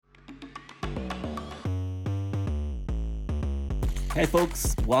Hey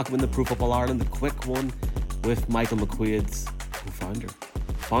folks, welcome to Pro Football Ireland, the quick one with Michael McQuaid's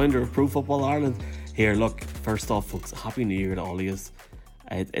founder of Pro Football Ireland. Here, look, first off folks, Happy New Year to all of you.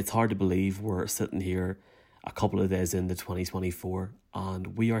 It's hard to believe we're sitting here a couple of days into 2024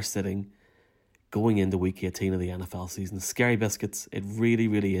 and we are sitting going into week 18 of the NFL season. Scary biscuits, it really,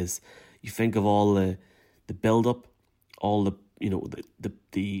 really is. You think of all the build-up, all the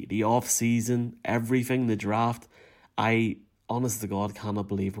off-season, everything, the draft. I honest to God, cannot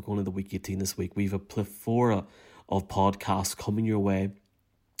believe we're going into week 18 this week. We have a plethora of podcasts coming your way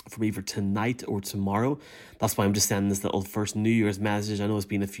from either tonight or tomorrow. That's why I'm just sending this little first New Year's message. I know it's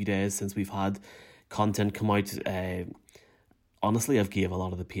been a few days since we've had content come out. Honestly, I've gave a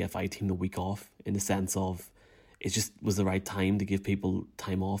lot of the PFI team the week off in the sense of it just was the right time to give people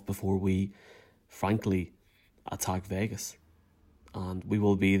time off before we, frankly, attack Vegas. And we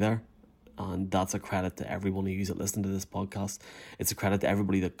will be there. And that's a credit to everyone who that listen to this podcast. It's a credit to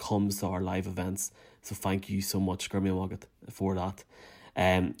everybody that comes to our live events. So thank you so much, Gurmy Mogget, for that.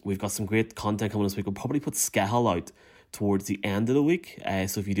 We've got some great content coming this week. We'll probably put Skehel out towards the end of the week.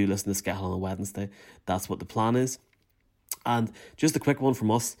 So if you do listen to Skehel on a Wednesday, that's what the plan is. And just a quick one from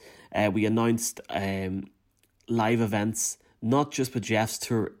us. We announced live events, not just with Jeff's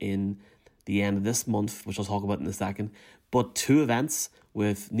tour in the end of this month, which I'll talk about in a second, but 2 events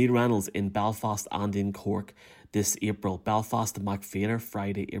with Neil Reynolds in Belfast and in Cork this April. Belfast at Mac Theatre,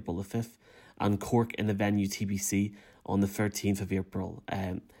 Friday, April the 5th, and Cork in the venue TBC on the 13th of April.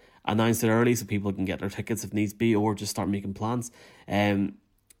 Announced it early so people can get their tickets if needs be, or just start making plans. The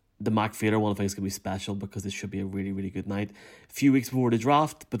Mac Theatre one I think is going to be special because it should be a really, really good night. A few weeks before the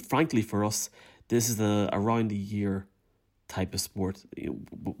draft, but frankly for us, this is a around the year type of sport.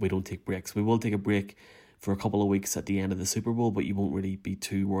 We don't take breaks. We will take a break for a couple of weeks at the end of the Super Bowl, but you won't really be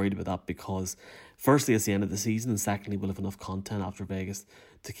too worried about that because firstly it's the end of the season and secondly we'll have enough content after Vegas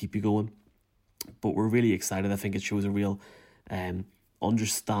to keep you going. But we're really excited. I think it shows a real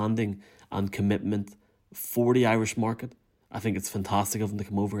understanding and commitment for the Irish market. I think it's fantastic of him to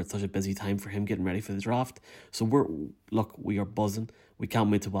come over at such a busy time for him getting ready for the draft. So we are buzzing. We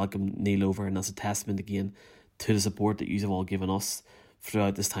can't wait to welcome Neil over, and that's a testament again to the support that you have all given us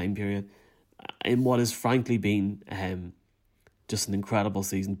throughout this time period in what has frankly been just an incredible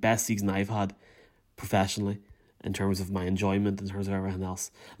season. Best season I've had professionally in terms of my enjoyment, in terms of everything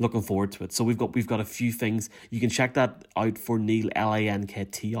else. Looking forward to it. So we've got a few things. You can check that out for Neil,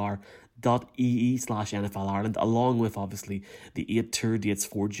 linktr.ee/NFL Ireland, along with obviously the 8 tour dates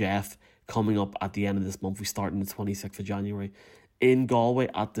for Jeff coming up at the end of this month. We start on the 26th of January in Galway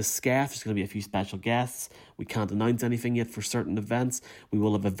at the Scaf. There's going to be a few special guests. We can't announce anything yet for certain events. We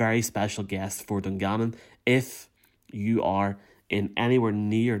will have a very special guest for Dungannon. If you are in anywhere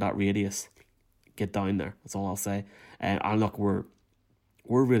near that radius, get down there. That's all I'll say. And look, we're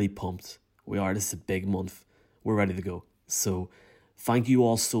really pumped. We are. This is a big month. We're ready to go. So thank you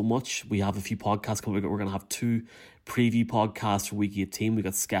all so much. We have a few podcasts coming. We're going to have 2 preview podcasts for Week 18. We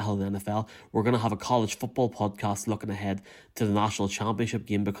got Skehel and NFL. We're going to have a college football podcast looking ahead to the national championship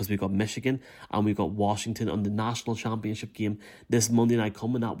game because we've got Michigan and we've got Washington on the national championship game this Monday night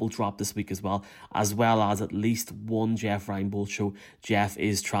coming. That will drop this week as well as at least one Jeff Reinbold show. Jeff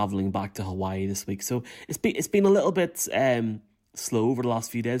is travelling back to Hawaii this week. So it's been a little bit slow over the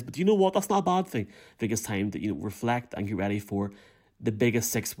last few days, but you know what? That's not a bad thing. I think it's time to reflect and get ready for the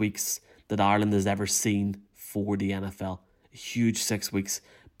biggest 6 weeks that Ireland has ever seen for the NFL. A huge 6 weeks.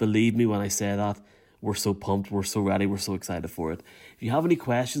 Believe me when I say that. We're so pumped. We're so ready. We're so excited for it. If you have any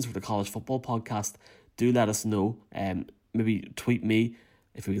questions for the College Football Podcast, do let us know. Maybe tweet me,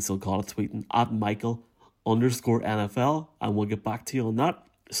 if we can still call it tweeting, at Michael_NFL, and we'll get back to you on that.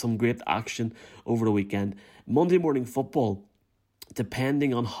 Some great action over the weekend. Monday morning football,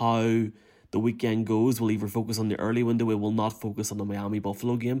 depending on how the weekend goes, we'll either focus on the early window. We will not focus on the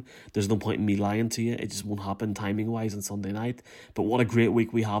Miami-Buffalo game. There's no point in me lying to you. It just won't happen timing-wise on Sunday night. But what a great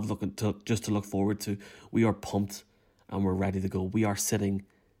week we have to look forward to. We are pumped and we're ready to go. We are sitting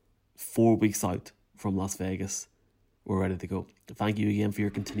 4 weeks out from Las Vegas. We're ready to go. Thank you again for your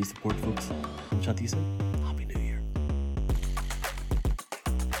continued support, folks. Chat to you soon.